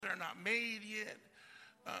not made yet,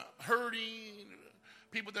 hurting,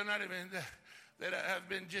 people that are not even, that have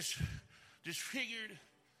been disfigured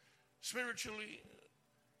spiritually.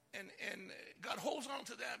 And God holds on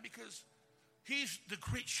to that because he's the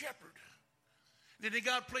great shepherd. Then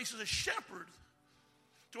God places a shepherd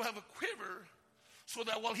to have a quiver so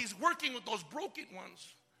that while he's working with those broken ones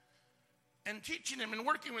and teaching them and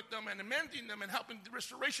working with them and amending them and helping the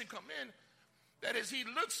restoration come in, that as he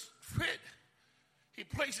looks fit, he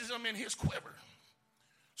places them in his quiver.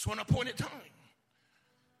 So an appointed time.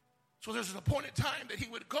 So there's an appointed time that he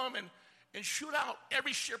would come and shoot out.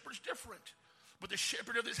 Every shepherd's different. But the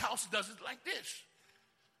shepherd of this house does it like this.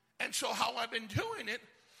 And so how I've been doing it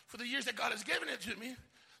for the years that God has given it to me,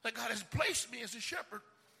 that God has placed me as a shepherd,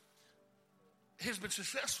 has been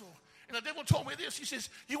successful. And the devil told me this. He says,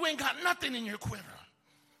 you ain't got nothing in your quiver.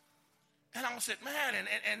 And I said, man,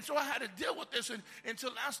 and so I had to deal with this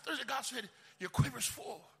until last Thursday. God said, your quiver's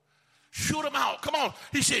full. Shoot them out. Come on.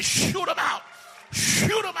 He said, shoot them out.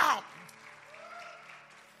 Shoot them out.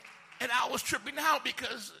 And I was tripping out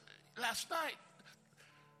because last night,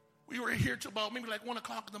 we were here till about maybe like 1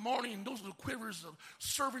 o'clock in the morning. And those are the quivers, of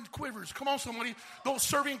serving quivers. Come on, somebody. Those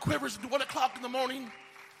serving quivers at 1 o'clock in the morning.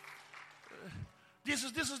 This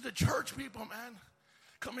is the church people, man.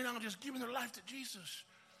 Coming out and just giving their life to Jesus.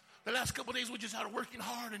 The last couple of days we just had working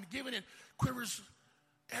hard and giving it quivers,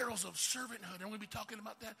 arrows of servanthood. And we'll be talking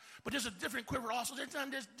about that. But there's a different quiver also. There's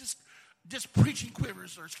just preaching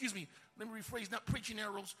quivers. Or excuse me, let me rephrase. Not preaching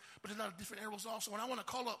arrows, but there's a lot of different arrows also. And I want to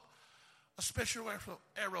call up a special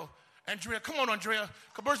arrow. Andrea, come on, Andrea.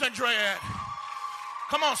 Where's Andrea at?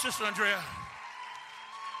 Come on, Sister Andrea.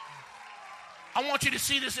 I want you to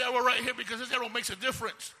see this arrow right here because this arrow makes a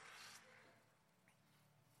difference.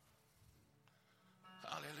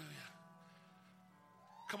 Hallelujah.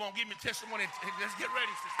 Come on, give me testimony. Let's get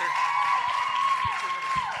ready,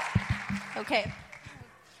 sister. Okay.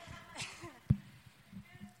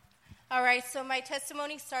 All right, so my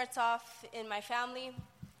testimony starts off in my family.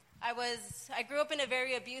 I grew up in a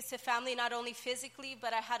very abusive family, not only physically,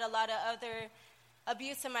 but I had a lot of other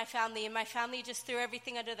abuse in my family. And my family just threw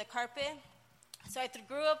everything under the carpet. So I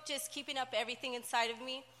grew up just keeping up everything inside of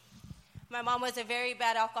me. My mom was a very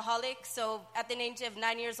bad alcoholic. So at the age of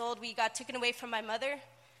 9 years old, we got taken away from my mother.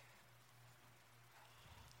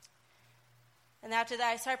 And after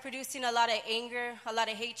that, I started producing a lot of anger, a lot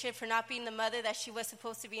of hatred for not being the mother that she was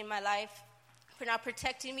supposed to be in my life, for not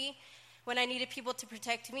protecting me when I needed people to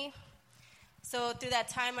protect me. So through that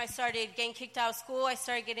time, I started getting kicked out of school. I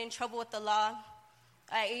started getting in trouble with the law.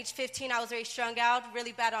 At age 15, I was very strung out,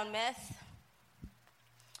 really bad on meth.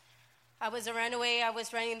 I was a runaway. I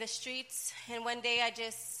was running the streets. And one day,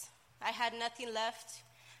 I had nothing left.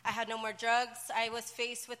 I had no more drugs. I was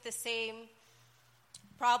faced with the same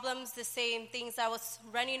problems, the same things I was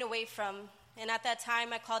running away from. And at that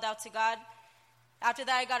time, I called out to God. After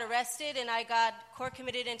that, I got arrested, and I got court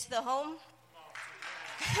committed into the home.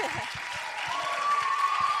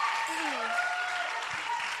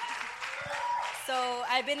 So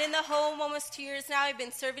I've been in the home almost 2 years now. I've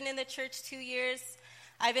been serving in the church 2 years.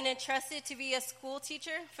 I've been entrusted to be a school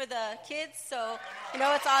teacher for the kids, so,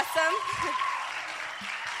 it's awesome.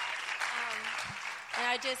 And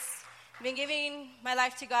I just been giving my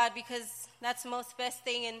life to God because that's the most best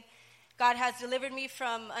thing, and God has delivered me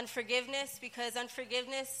from unforgiveness because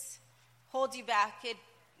unforgiveness holds you back. It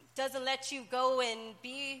doesn't let you go and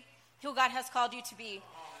be who God has called you to be.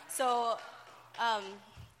 So,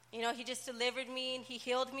 He just delivered me and He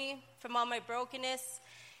healed me from all my brokenness.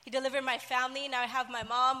 He delivered my family. Now I have my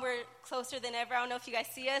mom. We're closer than ever. I don't know if you guys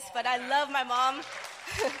see us, but I love my mom.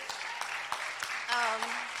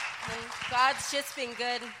 And God's just been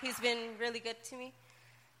good. He's been really good to me.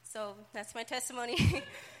 So that's my testimony.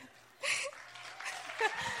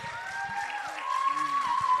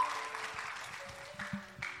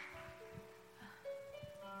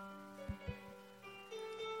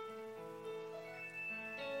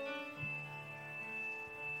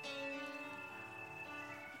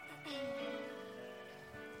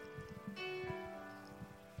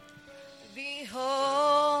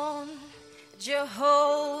 Behold,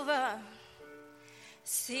 Jehovah,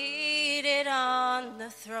 seated on the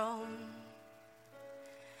throne.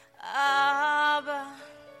 Abba,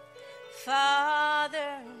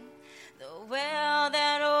 Father, the well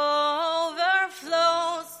that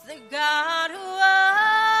overflows, the God who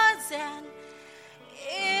was and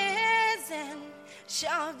is and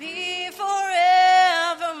shall be forevermore.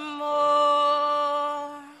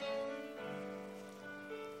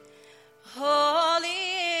 Holy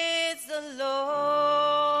is the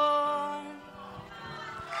Lord.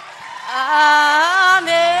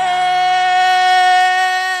 Amen.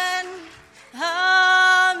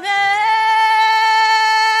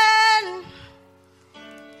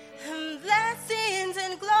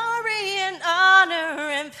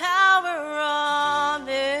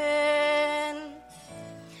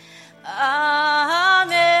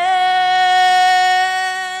 Amen.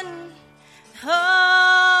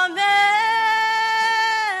 Amen.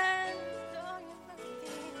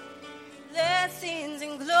 Blessings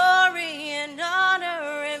and glory and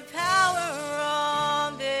honor and power.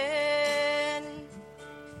 Amen.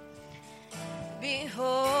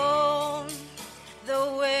 Behold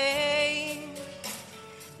the way,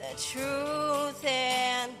 the truth,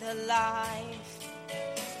 and the life.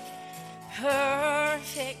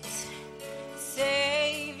 Perfect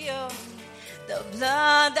Savior, the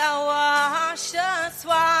blood that washed us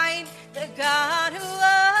white, the God who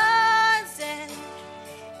was and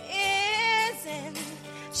is and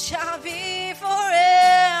shall be forevermore.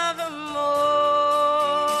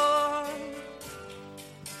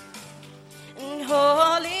 And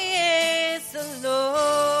holy is the Lord.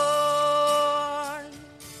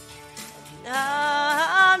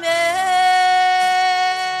 Amen.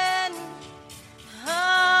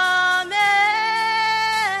 Amen.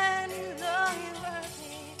 Lord, you're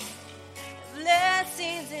worthy.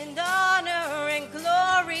 Blessings and honor and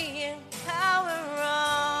glory and power.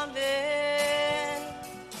 Amen.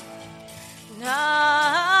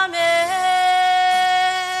 Amen.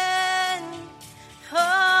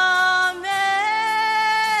 Amen.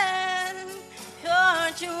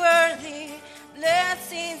 Lord, you're worthy.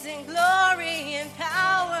 Blessings and glory and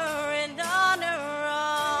power and honor.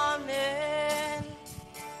 Amen.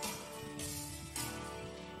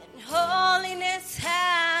 And holiness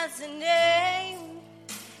has a name,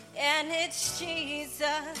 and it's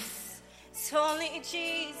Jesus. It's only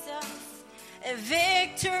Jesus. And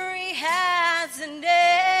victory has a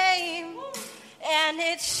name, and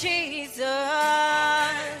it's Jesus.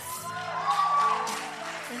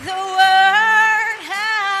 The Word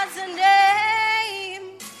has a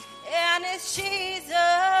name, and it's Jesus.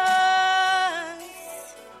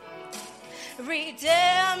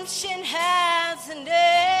 Redemption has a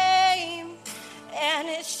name, and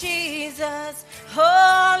it's Jesus.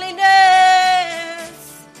 Holiness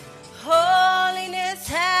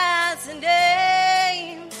has a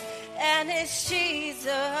name, and it's Jesus.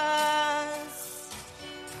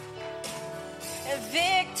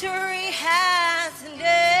 Victory has a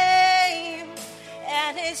name,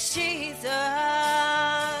 and it's Jesus.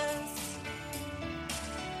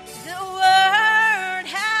 The Word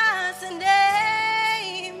has a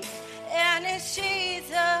name, and it's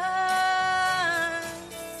Jesus.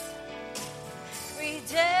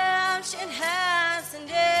 Redemption has a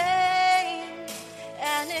name,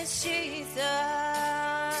 and it's Jesus.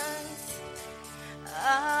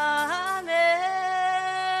 Amen.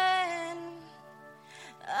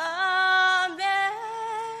 Amen.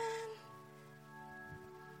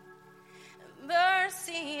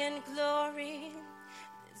 Mercy and glory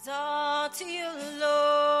is all to you,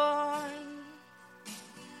 Lord.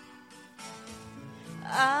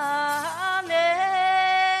 Amen.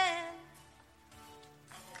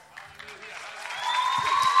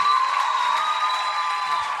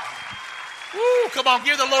 Woo, come on,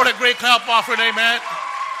 give the Lord a great clap offering, amen.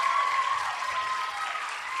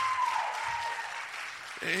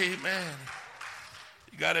 Amen.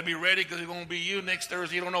 You got to be ready because it's going to be you next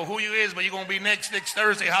Thursday. You don't know who you is, but you're going to be next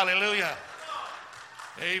Thursday. Hallelujah.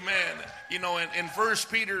 Amen. You know, in 2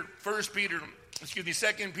 Peter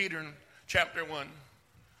chapter 1.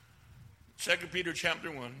 2 Peter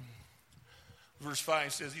chapter 1, verse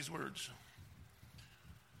 5 says these words.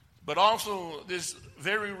 But also this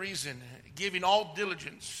very reason, giving all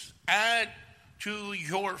diligence, add to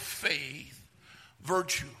your faith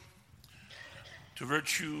virtue. To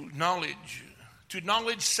virtue, knowledge. To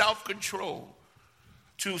knowledge, self-control.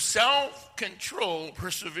 To self-control,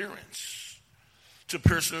 perseverance. To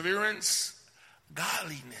perseverance,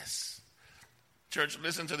 godliness. Church,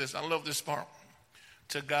 listen to this. I love this part.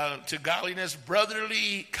 To godliness,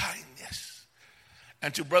 brotherly kindness.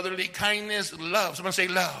 And to brotherly kindness, love. Someone say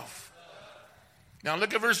love. Now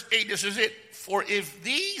look at verse 8. This is it. For if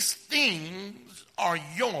these things are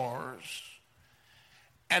yours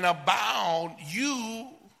and abound, you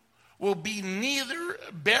will be neither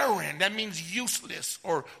barren, that means useless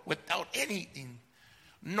or without anything,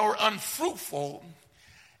 nor unfruitful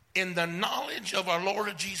in the knowledge of our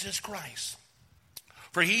Lord Jesus Christ.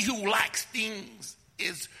 For he who lacks things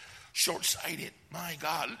is short-sighted. My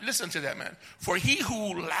God, listen to that, man. For he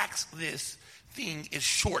who lacks this thing is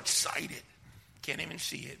short-sighted. Can't even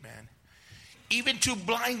see it, man. Even to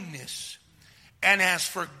blindness, and has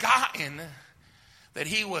forgotten that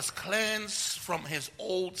he was cleansed from his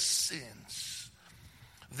old sins.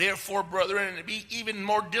 Therefore, brethren, be even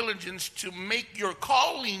more diligent to make your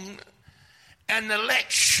calling and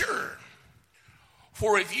elect sure.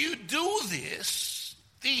 For if you do this,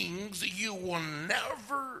 things you will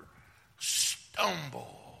never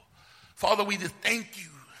stumble. Father, we just thank you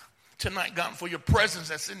tonight, God, for your presence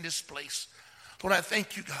that's in this place. Lord, I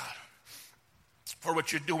thank you, God, for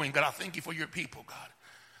what you're doing. God, I thank you for your people, God.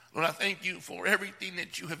 Lord, I thank you for everything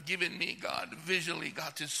that you have given me, God, visually,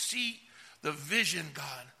 God, to see the vision,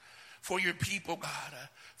 God, for your people, God.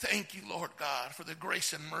 Thank you, Lord God, for the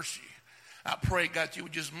grace and mercy. I pray, God, you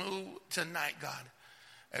would just move tonight, God,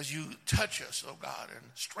 as you touch us, oh God, and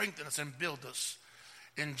strengthen us and build us.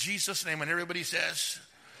 In Jesus' name, and everybody says,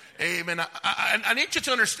 amen. I need you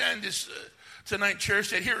to understand this tonight, church,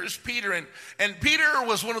 that here is Peter, and Peter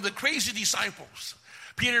was one of the crazy disciples.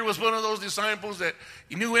 Peter was one of those disciples that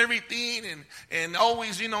he knew everything and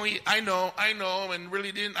always, I know, and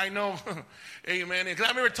really didn't, I know. Amen. And I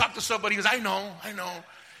remember talking to somebody, he goes, I know.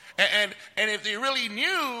 And if they really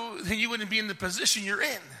knew, then you wouldn't be in the position you're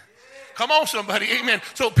in. Come on, somebody. Amen.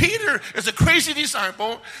 So Peter is a crazy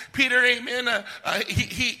disciple. Peter, amen,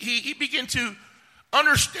 he began to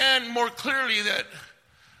understand more clearly that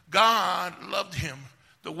God loved him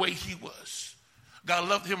the way he was. God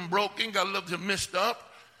loved him broken. God loved him messed up.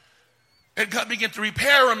 And God began to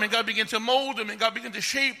repair him, and God began to mold him, and God began to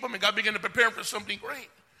shape him, and God began to prepare him for something great.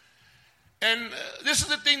 And this is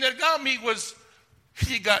the thing that got me was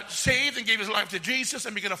he got saved and gave his life to Jesus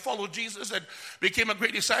and began to follow Jesus and became a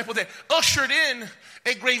great disciple that ushered in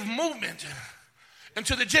a great movement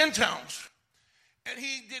into the Gentiles. And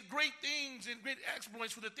he did great things and great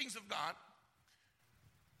exploits for the things of God.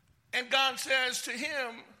 And God says to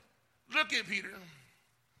him, look at Peter,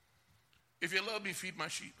 if you love me, feed my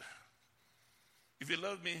sheep. If you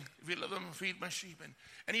love them, feed my sheep.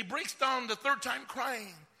 And he breaks down the third time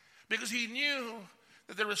crying because he knew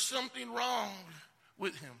that there was something wrong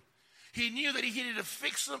with him. He knew that he needed to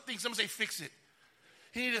fix something. Some say fix it.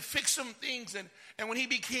 He needed to fix some things. And when he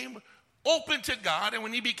became open to God and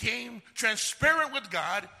when he became transparent with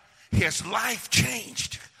God, his life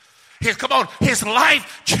changed. His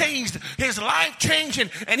life changed. His life changed.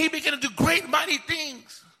 And he began to do great, mighty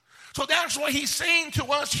things. So that's why he's saying to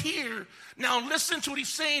us here, now listen to what he's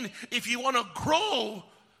saying. If you want to grow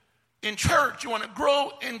in church, you want to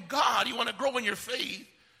grow in God, you want to grow in your faith,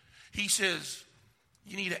 he says,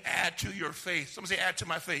 you need to add to your faith. Someone say, add to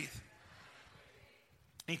my faith.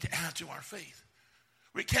 You need to add to our faith.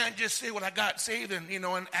 We can't just say, well, I got saved and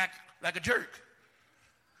act like a jerk.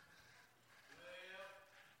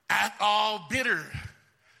 Act all bitter.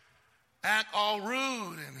 Act all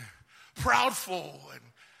rude and proudful and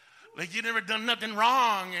like you never done nothing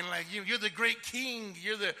wrong, and like you're the great king,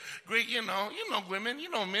 you're the great, women,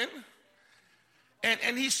 men.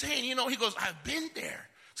 And he's saying, he goes, I've been there.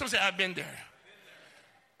 Someone say, I've been there.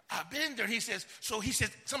 I've been there. He says, someone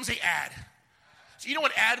say add. So you know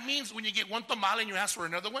what add means? When you get one tamale and you ask for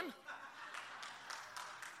another one?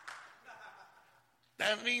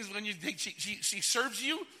 That means when she serves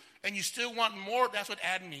you and you still want more, that's what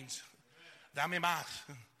add means. Dame más.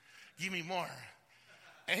 Give me more.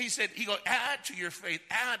 And he goes, add to your faith,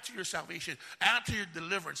 add to your salvation, add to your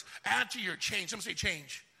deliverance, add to your change. Someone say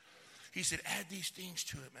change. He said, add these things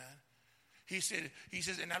to it, man. He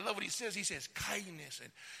says, and I love what he says. He says kindness,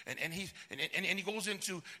 and he goes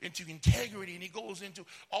into integrity, and he goes into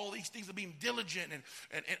all these things of being diligent,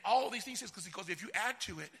 and all these things. Because if you add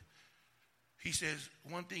to it, he says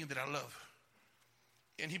one thing that I love.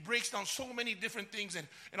 And he breaks down so many different things, and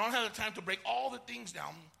I don't have the time to break all the things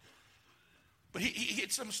down. But he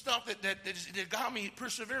hit some stuff that got me,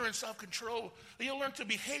 perseverance, self-control. You'll learn to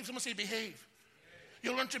behave. Someone say behave.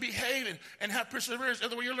 You'll learn to behave and have perseverance. In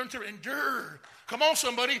other words, you'll learn to endure. Come on,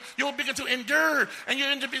 somebody. You'll begin to endure, and you'll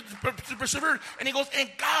learn to persevere. And he goes, and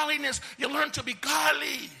godliness, you'll learn to be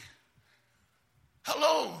godly.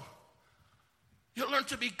 Hello. You'll learn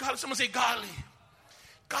to be godly. Someone say godly.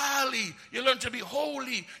 Godly. You learn to be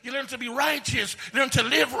holy. You learn to be righteous. You learn to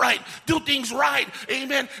live right. Do things right.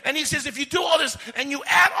 Amen. And he says, if you do all this and you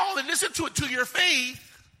add all that, listen to it, to your faith,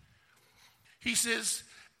 he says,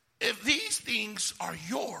 if these things are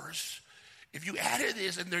yours, if you added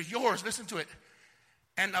this and they're yours, listen to it,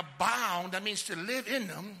 and abound, that means to live in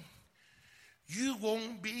them, you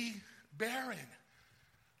won't be barren.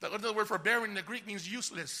 The other word for barren in the Greek means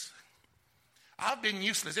useless. I've been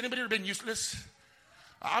useless. Anybody ever been useless?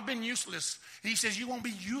 I've been useless. He says, you won't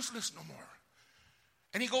be useless no more.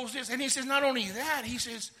 And he goes this, and he says, not only that, he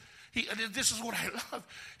says, this is what I love.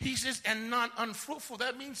 He says, and not unfruitful.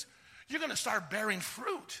 That means you're going to start bearing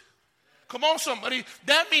fruit. Come on, somebody.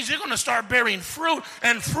 That means you're going to start bearing fruit,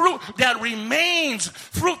 and fruit that remains,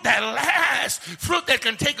 fruit that lasts, fruit that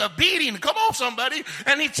can take a beating. Come on, somebody.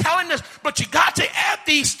 And he's telling us, but you got to add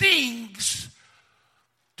these things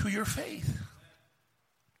to your faith.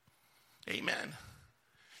 Amen.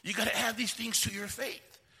 You got to add these things to your faith.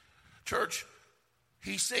 Church,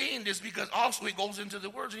 he's saying this because also he goes into the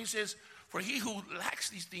words and he says, for he who lacks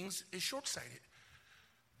these things is short-sighted.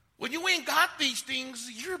 When you ain't got these things,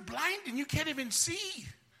 you're blind and you can't even see.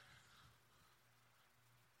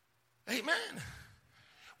 Amen.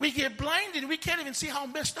 We get blinded and we can't even see how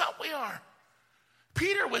messed up we are.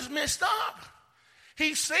 Peter was messed up.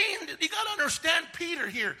 He's saying that you got to understand Peter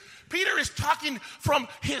here. Peter is talking from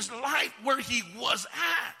his life where he was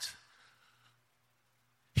at.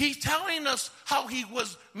 He's telling us how he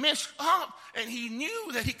was messed up and he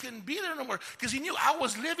knew that he couldn't be there no more because he knew I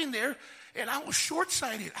was living there and I was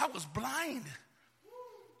short-sighted. I was blind.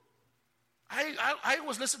 I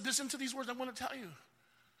was listen to these words I want to tell you.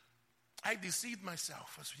 I deceived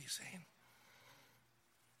myself, that's what he's saying.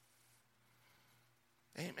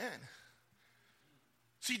 Amen.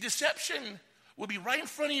 See, deception will be right in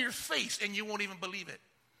front of your face and you won't even believe it.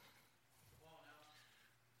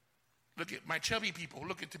 Look at my chubby people.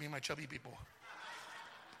 Look at me, my chubby people.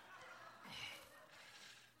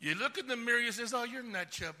 You look in the mirror, you says, oh, you're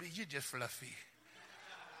not chubby, you're just fluffy.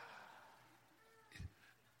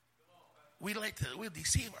 We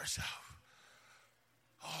deceive ourselves.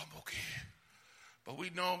 Oh, I'm okay. But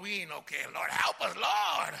we know we ain't okay. Lord, help us,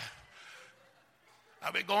 Lord.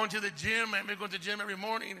 I've been going to the gym. I've been going to the gym every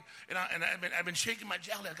morning, and I've been shaking my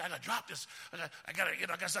jaw. I gotta drop this. I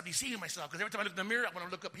gotta stop deceiving myself. Because every time I look in the mirror, I want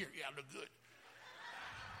to look up here. Yeah, I look good.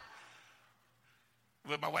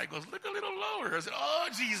 But my wife goes, look a little lower. I said, oh,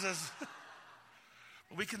 Jesus.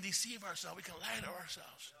 But we can deceive ourselves. We can lie to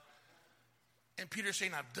ourselves. And Peter's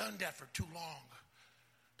saying, I've done that for too long.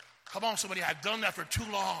 Come on, somebody, I've done that for too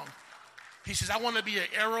long. He says, I want to be an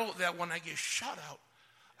arrow that when I get shot out,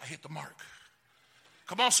 I hit the mark.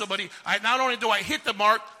 Come on, somebody. Not only do I hit the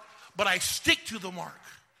mark, but I stick to the mark.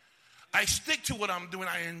 I stick to what I'm doing.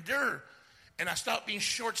 I endure. And I stop being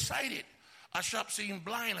short-sighted. I stop seeing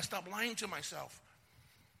blind. I stop lying to myself.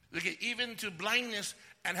 Look at even to blindness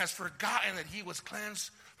and has forgotten that he was cleansed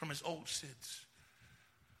from his old sins.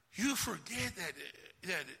 You forget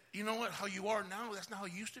that you know what, how you are now, that's not how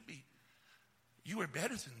you used to be. You were better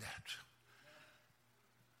than that.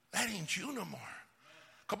 That ain't you no more.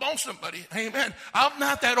 Come on, somebody. Amen. I'm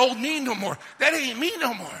not that old me no more. That ain't me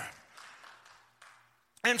no more.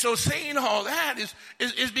 And so saying all that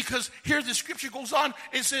is because here the scripture goes on.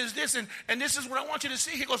 It says this, and this is what I want you to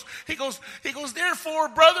see. He goes, therefore,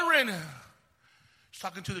 brethren. He's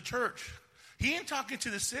talking to the church. He ain't talking to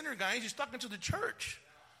the sinner, guys. He's talking to the church.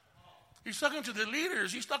 He's talking to the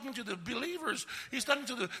leaders. He's talking to the believers. He's talking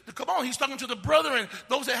to he's talking to the brethren,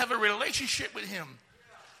 those that have a relationship with him.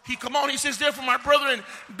 He says, therefore, my brethren,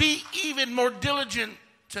 be even more diligent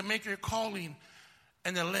to make your calling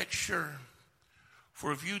and elect sure.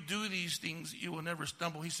 For if you do these things, you will never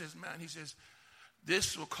stumble. He says,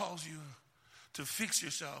 this will cause you to fix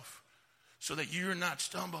yourself so that you're not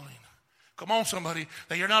stumbling. Come on, somebody,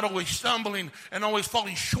 that you're not always stumbling and always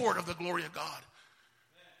falling short of the glory of God.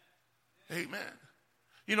 Amen.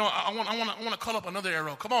 You know, I want to call up another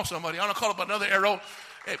arrow. Come on, somebody. I want to call up another arrow.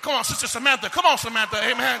 Hey, come on, Sister Samantha. Come on, Samantha.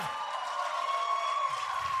 Amen.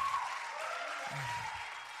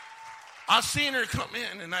 I've seen her come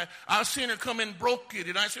in, and I've seen her come in broken,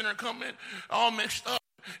 and I've seen her come in all messed up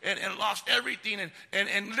and lost everything.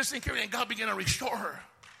 And listen carefully, and God began to restore her.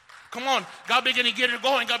 Come on. God began to get her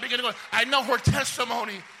going. God began to go. I know her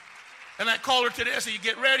testimony. And I called her today. I said, you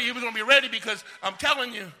get ready. You was going to be ready because I'm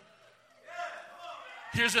telling you.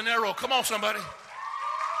 Here's an arrow. Come on, somebody.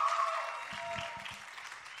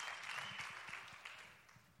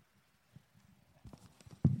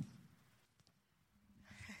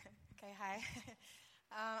 Okay, hi.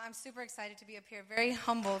 I'm super excited to be up here. Very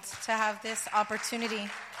humbled to have this opportunity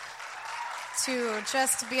to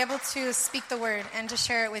just be able to speak the word and to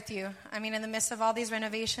share it with you. I mean, in the midst of all these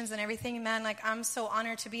renovations and everything, man, like I'm so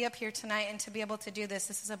honored to be up here tonight and to be able to do this.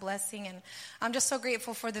 This is a blessing, and I'm just so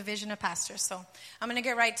grateful for the vision of Pastor. So I'm going to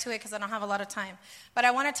get right to it because I don't have a lot of time. But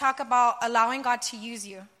I want to talk about allowing God to use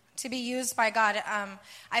you, to be used by God.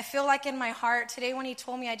 I feel like in my heart today when he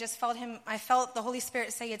told me, I felt the Holy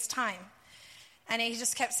Spirit say it's time. And he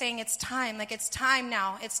just kept saying, it's time. Like, it's time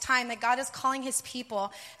now. It's time that God is calling his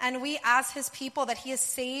people. And we as his people that he has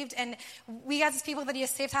saved, and we as his people that he has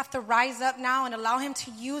saved have to rise up now and allow him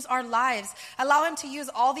to use our lives. Allow him to use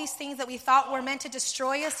all these things that we thought were meant to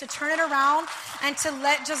destroy us, to turn it around and to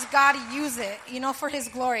let just God use it, for his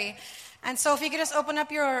glory. And so if you could just open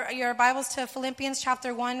up your Bibles to Philippians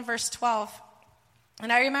chapter 1, verse 12.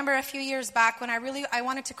 And I remember a few years back when I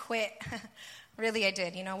wanted to quit. Really, I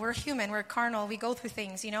did. We're human. We're carnal. We go through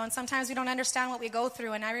things, and sometimes we don't understand what we go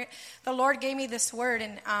through. And the Lord gave me this word,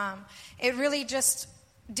 and it really just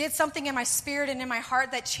did something in my spirit and in my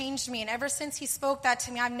heart that changed me. And ever since he spoke that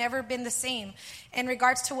to me, I've never been the same in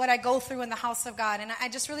regards to what I go through in the house of God. And I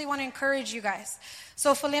just really want to encourage you guys.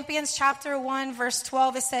 So Philippians chapter 1, verse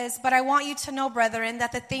 12, it says, "But I want you to know, brethren,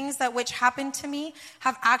 that the things that which happened to me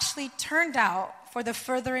have actually turned out for the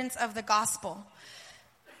furtherance of the gospel."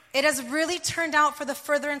 It has really turned out for the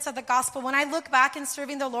furtherance of the gospel. When I look back in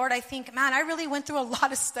serving the Lord, I think, man, I really went through a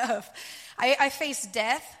lot of stuff. I faced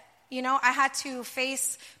death. I had to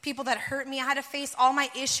face people that hurt me. I had to face all my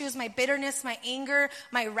issues, my bitterness, my anger,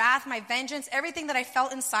 my wrath, my vengeance, everything that I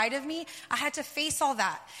felt inside of me. I had to face all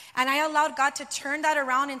that. And I allowed God to turn that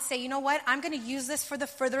around and say, you know what? I'm going to use this for the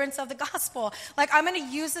furtherance of the gospel. I'm going to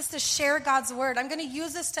use this to share God's word. I'm going to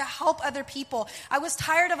use this to help other people. I was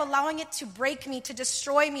tired of allowing it to break me, to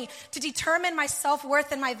destroy me, to determine my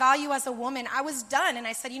self-worth and my value as a woman. I was done. And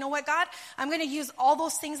I said, you know what, God? I'm going to use all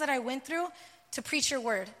those things that I went through to preach your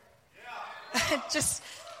word. Just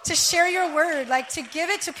to share your word, to give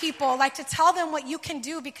it to people, to tell them what you can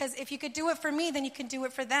do, because if you could do it for me, then you can do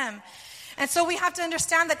it for them. And so we have to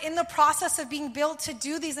understand that in the process of being built to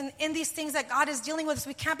do these and in these things that God is dealing with us,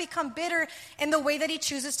 we can't become bitter in the way that he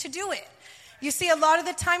chooses to do it. You see, a lot of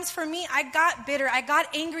the times for me, I got bitter. I got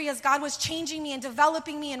angry as God was changing me and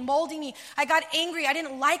developing me and molding me. I got angry. I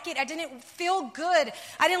didn't like it. I didn't feel good.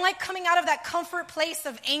 I didn't like coming out of that comfort place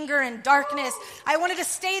of anger and darkness. I wanted to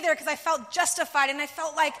stay there because I felt justified, and I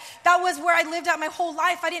felt like that was where I lived out my whole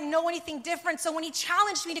life. I didn't know anything different. So when he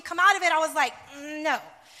challenged me to come out of it, I was like, no.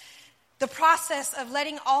 The process of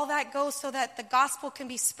letting all that go so that the gospel can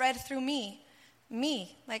be spread through me.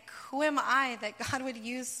 Who am I that God would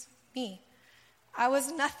use me? I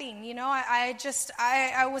was nothing,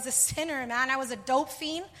 I was a sinner, man. I was a dope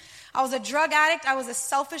fiend. I was a drug addict. I was a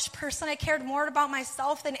selfish person. I cared more about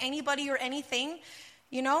myself than anybody or anything,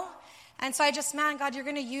 And so I just, man, God, you're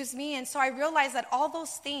going to use me. And so I realized that all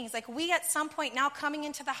those things, we at some point now coming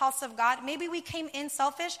into the house of God, maybe we came in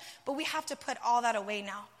selfish, but we have to put all that away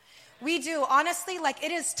now. We do. Honestly,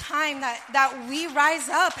 it is time that we rise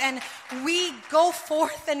up and we go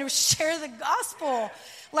forth and share the gospel.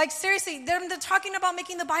 Seriously, they're talking about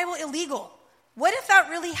making the Bible illegal. What if that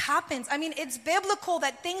really happens? I mean, it's biblical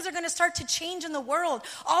that things are going to start to change in the world.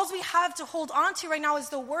 All we have to hold on to right now is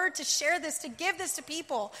the word, to share this, to give this to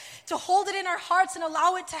people, to hold it in our hearts and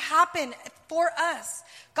allow it to happen for us.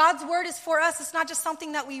 God's word is for us. It's not just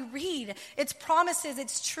something that we read. It's promises.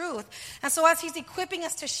 It's truth. And so as he's equipping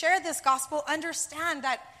us to share this gospel, understand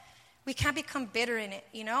that we can't become bitter in it,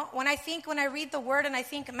 When I read the word and I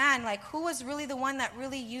think, man, who was really the one that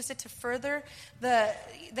really used it to further the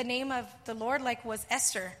name of the Lord, was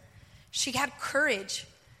Esther. She had courage.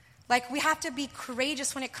 We have to be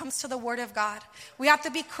courageous when it comes to the word of God. We have to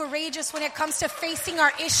be courageous when it comes to facing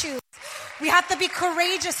our issues. We have to be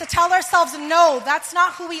courageous to tell ourselves, no, that's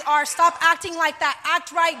not who we are. Stop acting like that.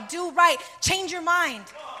 Act right. Do right. Change your mind.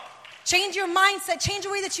 Change your mindset. Change the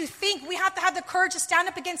way that you think. We have to have the courage to stand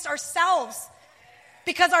up against ourselves,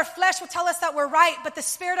 because our flesh will tell us that we're right, but the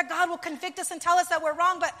Spirit of God will convict us and tell us that we're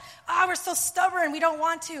wrong, but we're so stubborn. We don't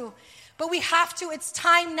want to. But we have to. It's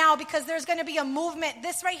time now, because there's going to be a movement.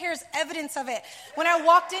 This right here is evidence of it. When I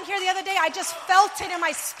walked in here the other day, I just felt it in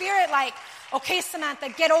my spirit, okay, Samantha,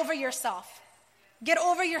 get over yourself. Get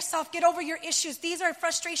over yourself. Get over your issues. These are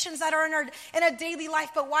frustrations that are in a daily life,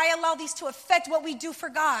 but why allow these to affect what we do for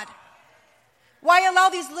God? Why allow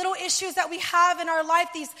these little issues that we have in our life,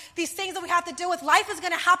 these things that we have to deal with? Life is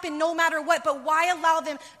going to happen no matter what, but why allow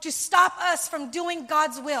them to stop us from doing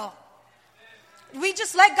God's will? We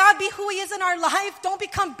just let God be who he is in our life. Don't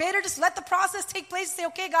become bitter. Just let the process take place and say,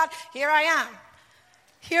 okay, God, here I am.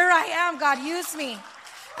 Here I am, God, use me.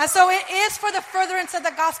 And so it is for the furtherance of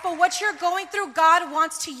the gospel. What you're going through, God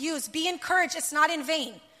wants to use. Be encouraged. It's not in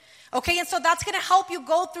vain. Okay, and so that's going to help you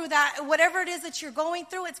go through that. Whatever it is that you're going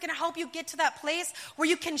through, it's going to help you get to that place where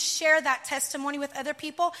you can share that testimony with other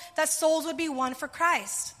people, that souls would be won for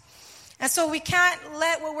Christ. And so we can't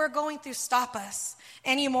let what we're going through stop us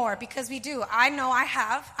anymore, because we do. I know I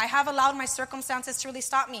have allowed my circumstances to really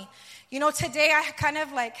stop me. Today I kind of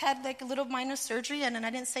had a little minor surgery, and then I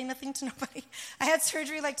didn't say nothing to nobody. I had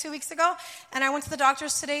surgery 2 weeks ago, and I went to the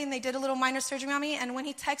doctors today, and they did a little minor surgery on me. And when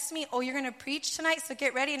he texted me, oh, you're going to preach tonight, so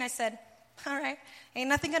get ready. And I said, all right, ain't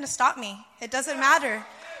nothing going to stop me. It doesn't matter.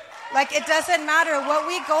 Like, it doesn't matter what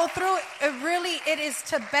we go through. It is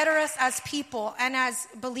to better us as people and as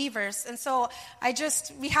believers. And so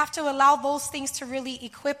we have to allow those things to really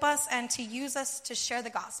equip us and to use us to share the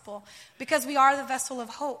gospel, because we are the vessel of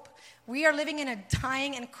hope. We are living in a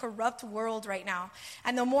dying and corrupt world right now.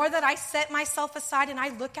 And the more that I set myself aside and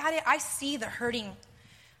I look at it, I see the hurting.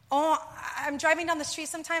 Oh, I'm driving down the street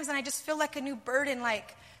sometimes and I just feel like a new burden.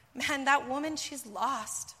 Like, man, that woman, she's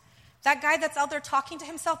lost. That guy that's out there talking to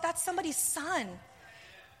himself, that's somebody's son.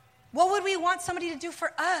 What would we want somebody to do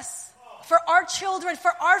for us, for our children,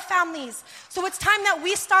 for our families? So it's time that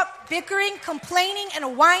we stop bickering, complaining,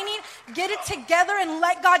 and whining, get it together, and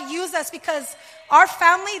let God use us, because our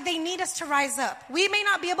family, they need us to rise up. We may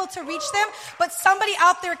not be able to reach them, but somebody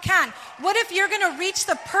out there can. What if you're going to reach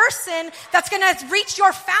the person that's going to reach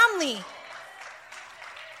your family?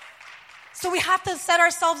 So we have to set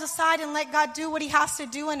ourselves aside and let God do what he has to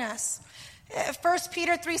do in us. 1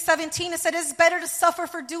 Peter 3:17, it said, it's better to suffer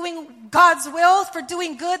for doing God's will, for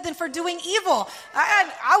doing good, than for doing evil.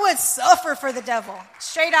 I would suffer for the devil,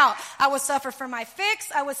 straight out. I would suffer for my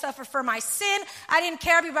fix. I would suffer for my sin. I didn't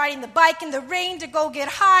care. I'd be riding the bike in the rain to go get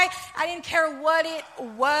high. I didn't care what it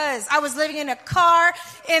was. I was living in a car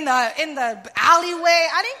in the alleyway.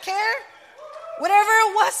 I didn't care. Whatever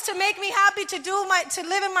it was to make me happy, to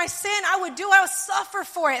live in my sin, I would do. I would suffer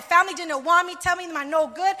for it. Family didn't want me, tell me I'm no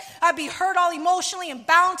good. I'd be hurt all emotionally and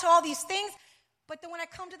bound to all these things. But then when I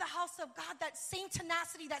come to the house of God, that same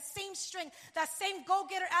tenacity, that same strength, that same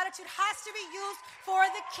go-getter attitude has to be used for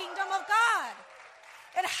the kingdom of God.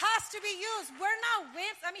 It has to be used. We're not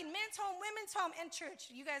men's home, women's home, and church.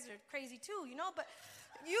 You guys are crazy too, but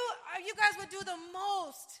you guys would do the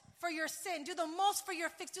most for your sin, do the most for your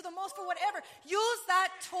fix, do the most for whatever. Use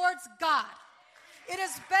that towards God. It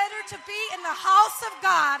is better to be in the house of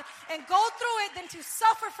God and go through it than to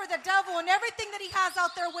suffer for the devil and everything that he has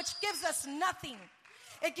out there, which gives us nothing.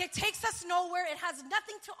 It takes us nowhere. It has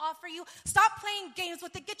nothing to offer you. Stop playing games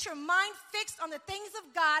with it. Get your mind fixed on the things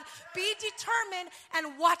of God. Be determined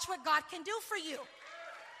and watch what God can do for you.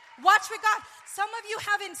 Watch what God. Some of you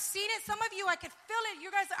haven't seen it. Some of you, I could feel it.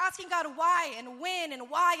 You guys are asking God why and when and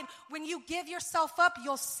why. And when you give yourself up,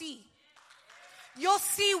 you'll see. You'll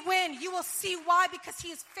see when. You will see why, because he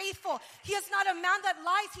is faithful. He is not a man that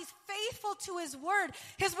lies. He's faithful to his word.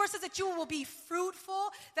 His word says that you will be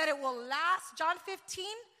fruitful, that it will last. John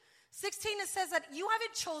 15:16, it says that you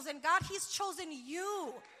haven't chosen God. He's chosen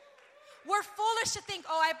you. We're foolish to think,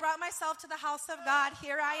 I brought myself to the house of God.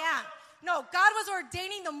 Here I am. No, God was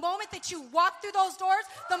ordaining the moment that you walked through those doors,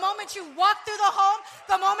 the moment you walked through the home,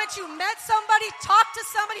 the moment you met somebody, talked to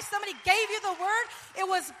somebody gave you the word. It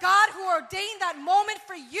was God who ordained that moment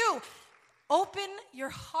for you. Open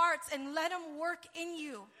your hearts and let him work in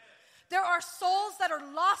you. There are souls that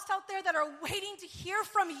are lost out there that are waiting to hear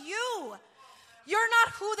from you. You're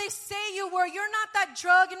not who they say you were. You're not that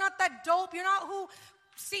drug. You're not that dope. You're not who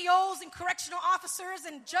COs and correctional officers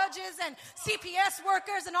and judges and CPS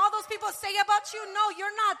workers and all those people say about you. No,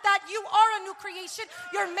 you're not that. You are a new creation.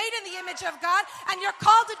 You're made in the image of God, and you're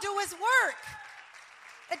called to do his work.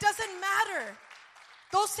 It doesn't matter.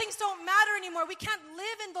 Those things don't matter anymore. We can't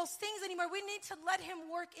live in those things anymore. We need to let him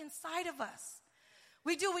work inside of us.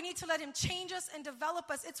 We need to let him change us and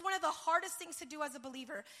develop us. It's one of the hardest things to do as a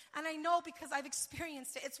believer. And I know because I've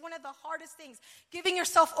experienced it. It's one of the hardest things. Giving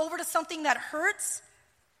yourself over to something that hurts,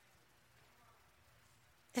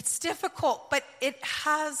 it's difficult, but it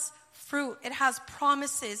has fruit. It has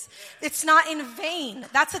promises. It's not in vain.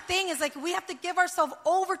 That's the thing, is like we have to give ourselves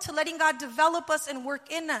over to letting God develop us and work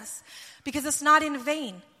in us, because it's not in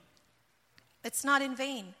vain. It's not in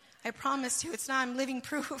vain. I promise you, it's not. I'm living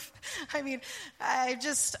proof. I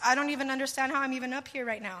don't even understand how I'm even up here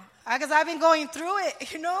right now. Because I've been going through it,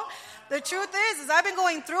 The truth is I've been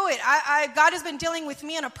going through it. God has been dealing with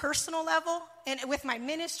me on a personal level and with my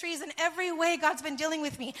ministries. In every way, God's been dealing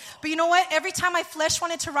with me. But you know what? Every time my flesh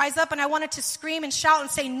wanted to rise up and I wanted to scream and shout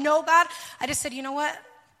and say, no, God, I just said, you know what?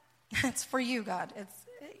 It's for you, God.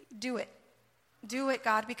 Do it. Do it,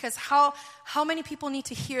 God. Because how many people need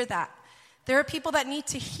to hear that? There are people that need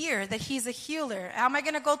to hear that he's a healer. Am I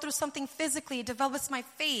going to go through something physically? It develops my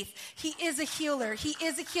faith. He is a healer. He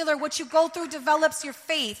is a healer. What you go through develops your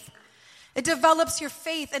faith. It develops your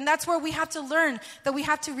faith. And that's where we have to learn that we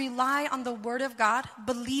have to rely on the word of God,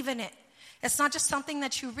 believe in it. It's not just something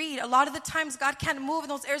that you read. A lot of the times God can't move in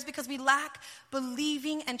those areas because we lack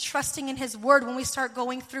believing and trusting in his word when we start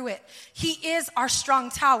going through it. He is our strong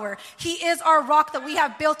tower. He is our rock that we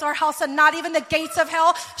have built our house, and not even the gates of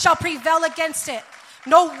hell shall prevail against it.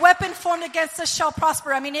 No weapon formed against us shall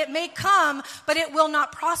prosper. I mean, it may come, but it will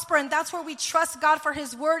not prosper. And that's where we trust God for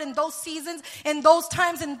his word in those seasons, in those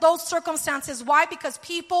times, in those circumstances. Why? Because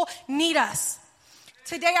people need us.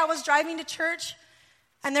 Today I was driving to church,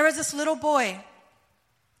 and there was this little boy.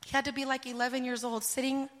 He had to be like 11 years old,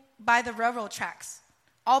 sitting by the railroad tracks,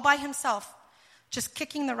 all by himself, just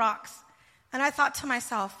kicking the rocks. And I thought to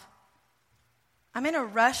myself, I'm in a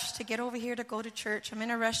rush to get over here to go to church. I'm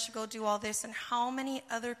in a rush to go do all this. And how many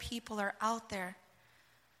other people are out there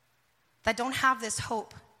that don't have this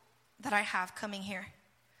hope that I have coming here?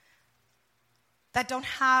 That don't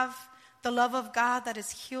have the love of God that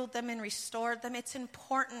has healed them and restored them. It's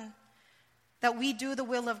important that we do the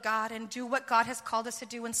will of God and do what God has called us to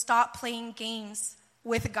do and stop playing games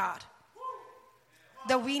with God.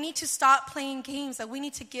 That we need to stop playing games, that we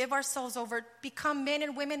need to give ourselves over, become men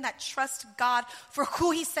and women that trust God for who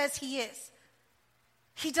he says he is.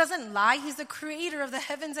 He doesn't lie. He's the creator of the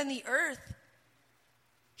heavens and the earth.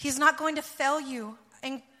 He's not going to fail you.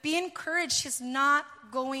 And be encouraged, he's not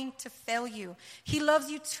going to fail you. He loves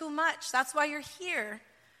you too much. That's why you're here.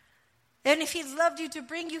 And if he's loved you to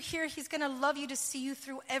bring you here, he's going to love you to see you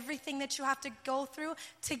through everything that you have to go through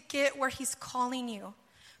to get where he's calling you.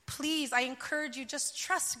 Please, I encourage you, just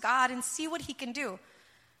trust God and see what he can do.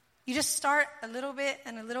 You just start a little bit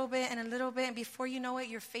and a little bit and a little bit, and before you know it,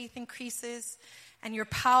 your faith increases and your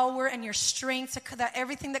power and your strength, that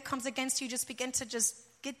everything that comes against you just begin to just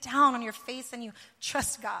get down on your face and you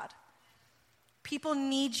trust God. People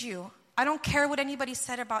need you. I don't care what anybody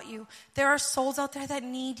said about you. There are souls out there that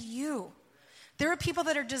need you. There are people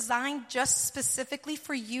that are designed just specifically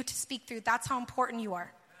for you to speak through. That's how important you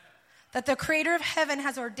are. That the creator of heaven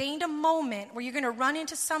has ordained a moment where you're going to run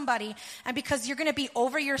into somebody, and because you're going to be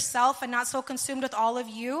over yourself and not so consumed with all of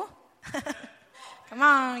you, come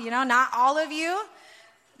on, not all of you,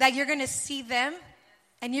 that you're going to see them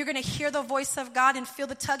and you're going to hear the voice of God and feel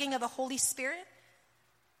the tugging of the Holy Spirit,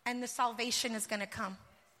 and the salvation is going to come.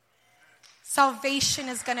 Salvation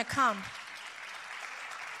is going to come.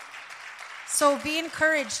 So be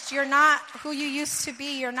encouraged. You're not who you used to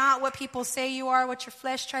be. You're not what people say you are, what your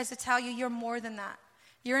flesh tries to tell you. You're more than that.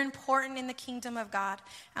 You're important in the kingdom of God.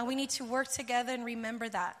 And we need to work together and remember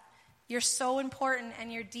that. You're so important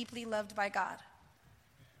and you're deeply loved by God.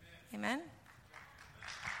 Amen?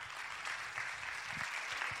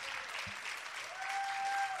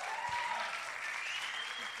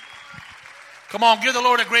 Come on, give the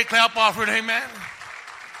Lord a great clap offering. Amen.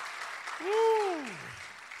 Woo.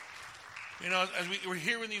 As we were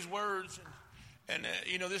hearing these words, and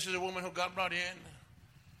this is a woman who God brought in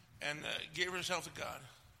and gave herself to God.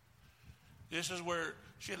 This is where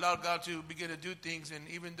she allowed God to begin to do things, and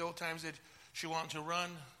even though times that she wanted to run,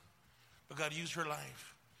 but God used her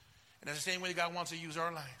life. And that's the same way God wants to use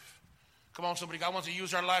our life. Come on, somebody. God wants to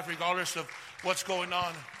use our life regardless of what's going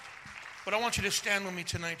on. But I want you to stand with me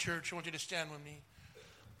tonight, church. I want you to stand with me.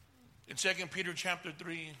 In 2 Peter chapter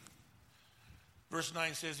 3, verse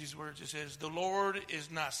 9 says these words. It says, the Lord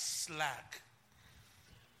is not slack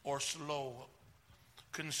or slow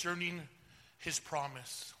concerning his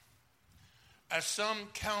promise, as some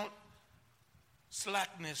count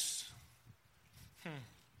slackness,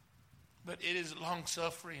 but it is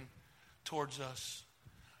long-suffering towards us,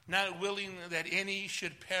 not willing that any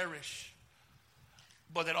should perish,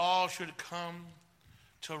 but that all should come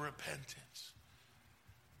to repentance.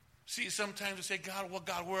 See, sometimes we say, God,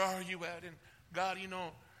 where are you at? And God,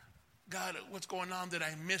 God, what's going on? Did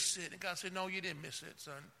I miss it? And God said, no, you didn't miss it,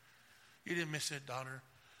 son. You didn't miss it, daughter.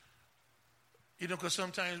 Because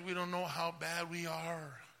sometimes we don't know how bad we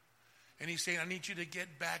are. And he's saying, I need you to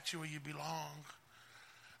get back to where you belong.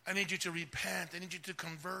 I need you to repent. I need you to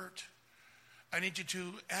convert. I need you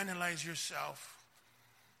to analyze yourself.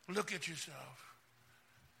 Look at yourself.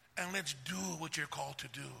 And let's do what you're called to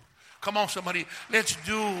do. Come on, somebody. Let's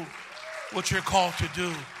do what you're called to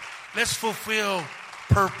do. Let's fulfill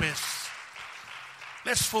purpose.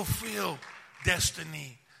 Let's fulfill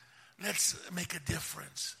destiny. Let's make a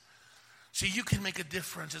difference. See, you can make a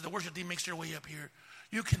difference. As the worship team makes their way up here,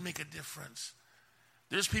 you can make a difference.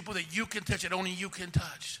 There's people that you can touch that only you can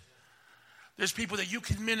touch. There's people that you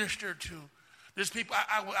can minister to. There's people.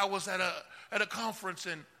 I was at a conference,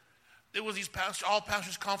 and there was these all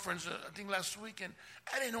pastors conference, I think last week, and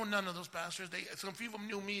I didn't know none of those pastors. Some people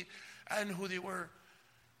knew me. I didn't know who they were.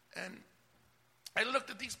 And I looked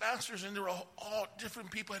at these pastors, and they were all different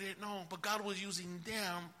people I didn't know. But God was using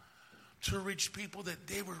them to reach people that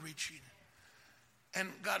they were reaching. And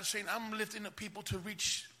God is saying, I'm lifting up people to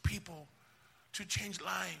reach people, to change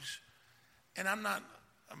lives. And I'm not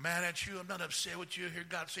mad at you. I'm not upset with you. I hear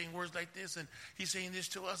God saying words like this, and he's saying this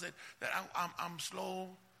to us, that I'm slow,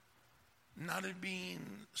 not in being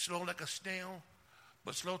slow like a snail,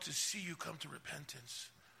 but slow to see you come to repentance.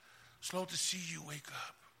 Slow to see you wake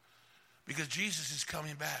up. Because Jesus is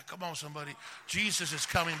coming back. Come on, somebody. Jesus is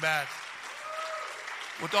coming back.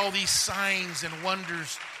 With all these signs and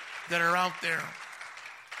wonders that are out there.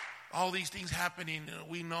 All these things happening,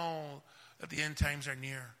 we know that the end times are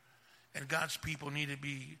near. And God's people need to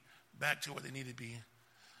be back to where they need to be.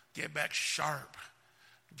 Get back sharp.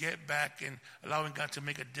 Get back and allowing God to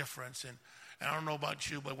make a difference. And I don't know about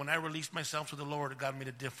you, but when I released myself to the Lord, God made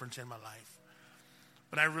a difference in my life.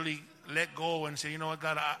 When I really let go and say, you know what,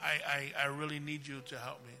 God, I really need you to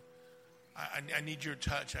help me. I need your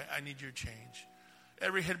touch. I need your change.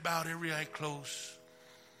 Every head bowed, every eye closed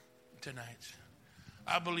tonight.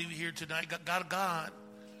 I believe here tonight, God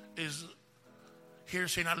is here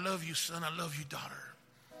saying, I love you, son. I love you, daughter.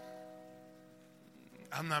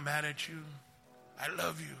 I'm not mad at you. I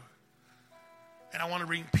love you. And I want to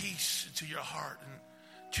bring peace into your heart and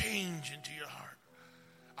change into your heart.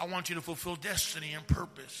 I want you to fulfill destiny and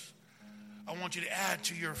purpose. I want you to add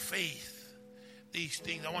to your faith these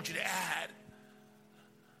things. I want you to add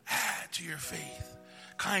to your faith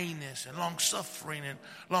kindness and long suffering and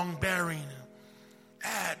long bearing.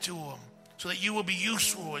 Add to them so that you will be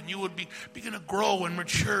useful and you would begin to grow and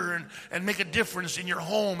mature and make a difference in your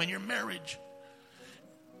home and your marriage,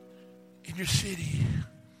 in your city.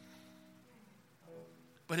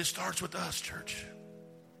 But it starts with us, church.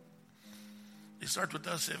 It starts with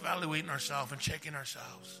us evaluating ourselves and checking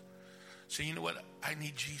ourselves. Saying, you know what? I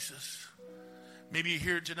need Jesus. Maybe you're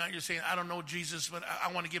here tonight, you're saying, I don't know Jesus, but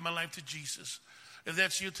I want to give my life to Jesus. If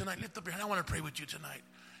that's you tonight, lift up your hand. I want to pray with you tonight.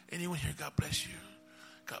 Anyone here, God bless you.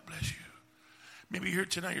 God bless you. Maybe you're here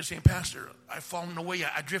tonight, you're saying, Pastor, I've fallen away.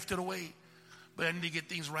 I drifted away, but I need to get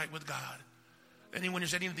things right with God. Anyone who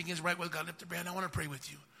said anything is right with God, lift up your hand. I want to pray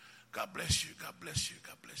with you. God bless you. God bless you.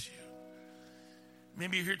 God bless you.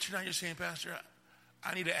 Maybe you're here tonight, you're saying, Pastor,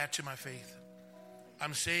 I need to add to my faith.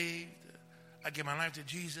 I'm saved. I give my life to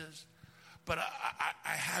Jesus. But I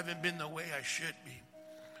haven't been the way I should be.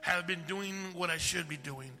 Haven't been doing what I should be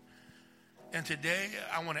doing. And today,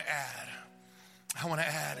 I want to add. I want to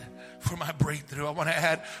add for my breakthrough. I want to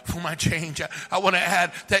add for my change. I want to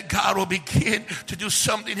add that God will begin to do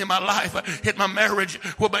something in my life, in my marriage,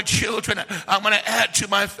 with my children. I'm going to add to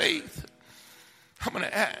my faith. I'm going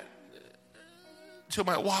to add to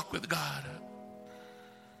my walk with God.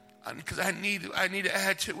 Because I need to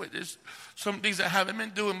add to it. There's some things I haven't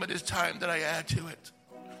been doing, but it's time that I add to it.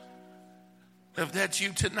 If that's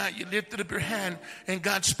you tonight, you lifted up your hand and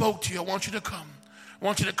God spoke to you. I want you to come. I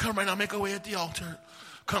want you to come right now, make a way at the altar.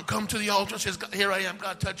 Come to the altar and says, here I am,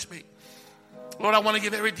 God, touch me. Lord, I want to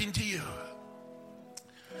give everything to you.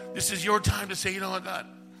 This is your time to say, you know what, God,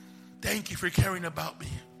 thank you for caring about me.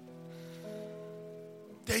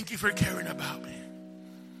 Thank you for caring about me.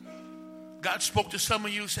 God spoke to some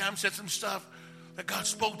of you. Sam said some stuff that God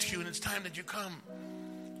spoke to you, and it's time that you come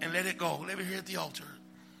and let it go. Let it here at the altar.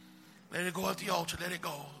 Let it go at the altar. Let it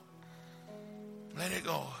go. Let it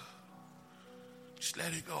go. Just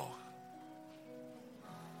let it go.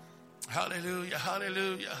 Hallelujah,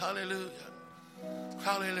 hallelujah, hallelujah,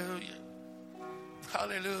 hallelujah,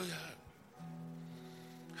 hallelujah,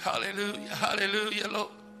 hallelujah, hallelujah, Lord.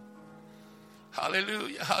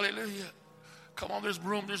 Hallelujah, hallelujah. Come on, there's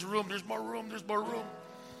room, there's room, there's more room, there's more room.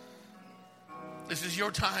 This is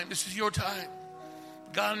your time, this is your time.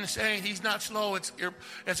 God is saying he's not slow. It's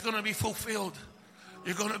going to be fulfilled.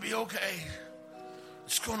 You're going to be okay.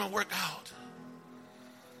 It's going to work out.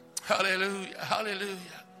 Hallelujah, hallelujah,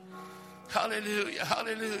 hallelujah,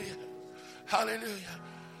 hallelujah, hallelujah.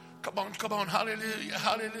 Come on, hallelujah,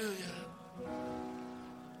 hallelujah,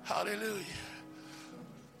 hallelujah.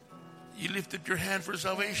 You lift up your hand for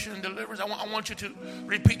salvation and deliverance. I want you to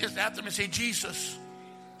repeat this after me. Say, Jesus,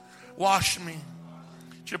 wash me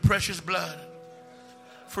with your precious blood.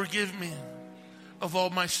 Forgive me of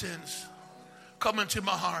all my sins. Come into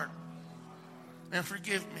my heart and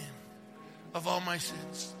forgive me of all my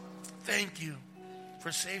sins. Thank you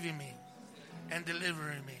for saving me and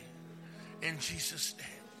delivering me. In Jesus'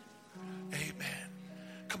 name, amen.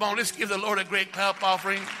 Come on, let's give the Lord a great clap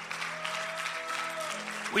offering.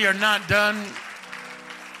 We are not done.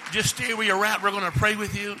 Just stay where you're at. We're going to pray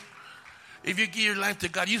with you. If you give your life to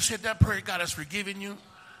God, you said that prayer, God has forgiven you.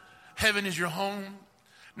 Heaven is your home.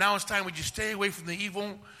 Now it's time, would you stay away from the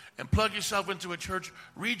evil and plug yourself into a church,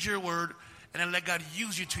 read your word, and then let God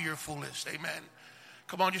use you to your fullest. Amen.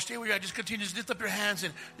 Come on, just stay where you're at. Just continue to lift up your hands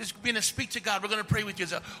and just begin to speak to God. We're going to pray with you.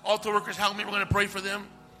 As altar workers help me, we're going to pray for them.